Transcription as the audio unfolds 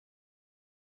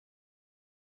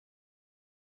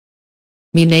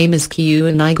Me name is Q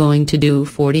and I going to do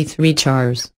 43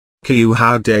 chars. Q,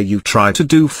 how dare you try to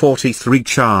do 43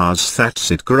 chars?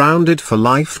 That's it, grounded for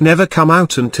life, never come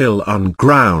out until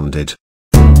ungrounded.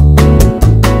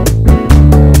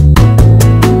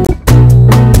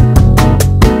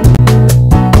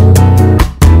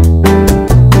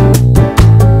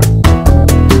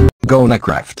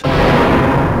 GoAnimate.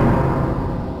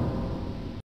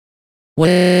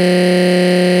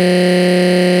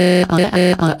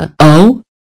 Oh?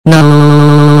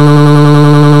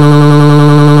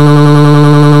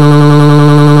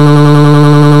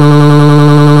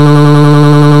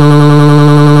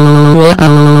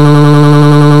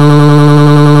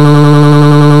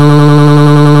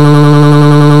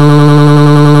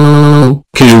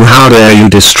 Q, how dare you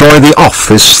destroy the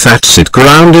office? That's it,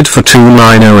 grounded for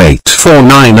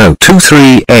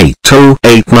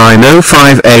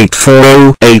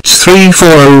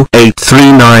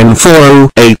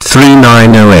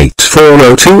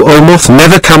moth,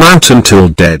 never come out until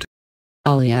dead.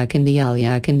 Alyak and the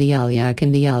alyak and the alyak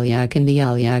and the alyak and the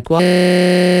alyak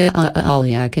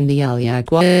alyak and the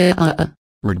alyak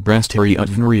Redbreast Harry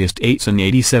Utvenriest 8 and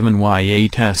 87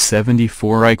 Y8 S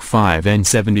 74 Ike 5 and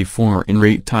 74 in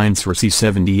rate times for C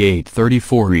 78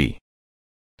 34 E.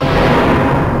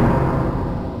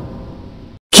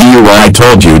 I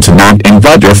told you to not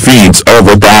invite your feeds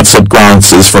over. That's at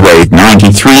glances for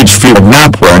 893 field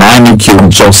map where 9 Q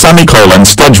and Joe semicolon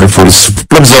studgerfus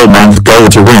flipzo month go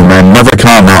to room and never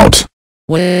come out.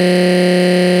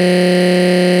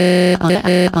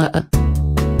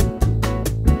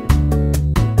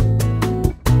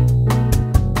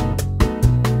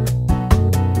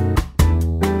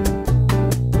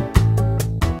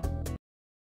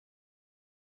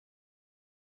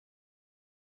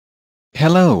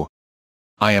 Hello.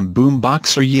 I am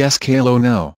Boomboxer, yes Kalo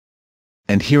no.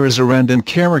 And here is a random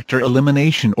character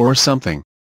elimination or something.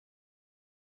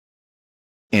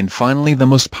 And finally, the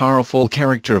most powerful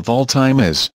character of all time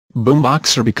is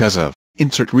Boomboxer because of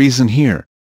insert reason here.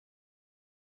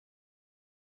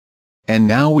 And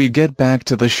now we get back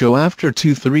to the show after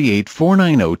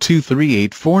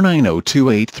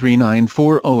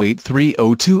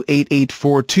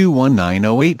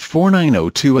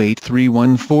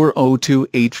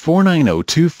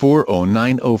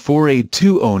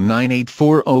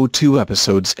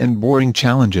episodes and boring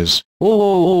challenges.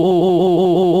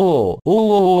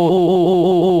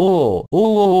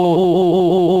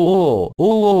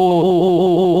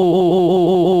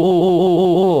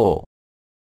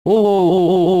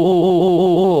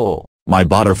 My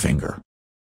butterfinger.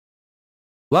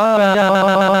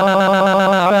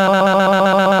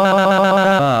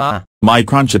 My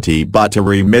crunchety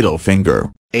buttery middle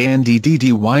finger.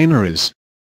 ANDDD whiner is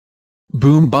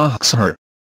Boomboxer.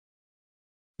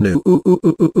 No.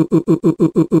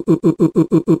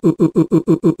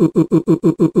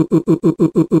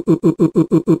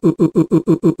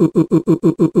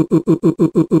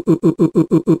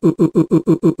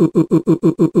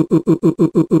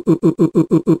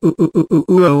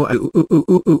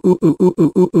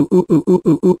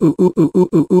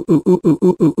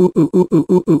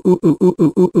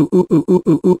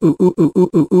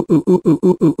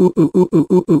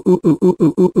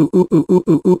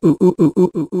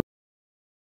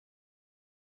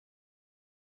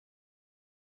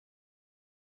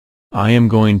 I am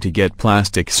going to get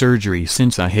plastic surgery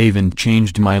since I haven't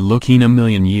changed my look in a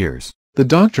million years. The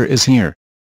doctor is here.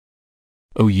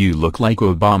 Oh, you look like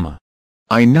Obama.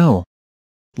 I know.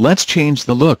 Let's change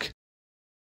the look.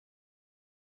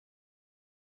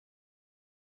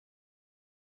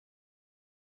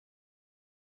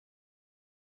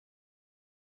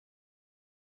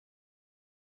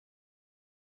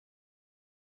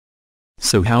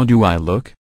 So how do I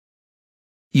look?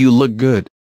 You look good.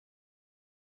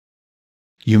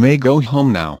 You may go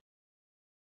home now.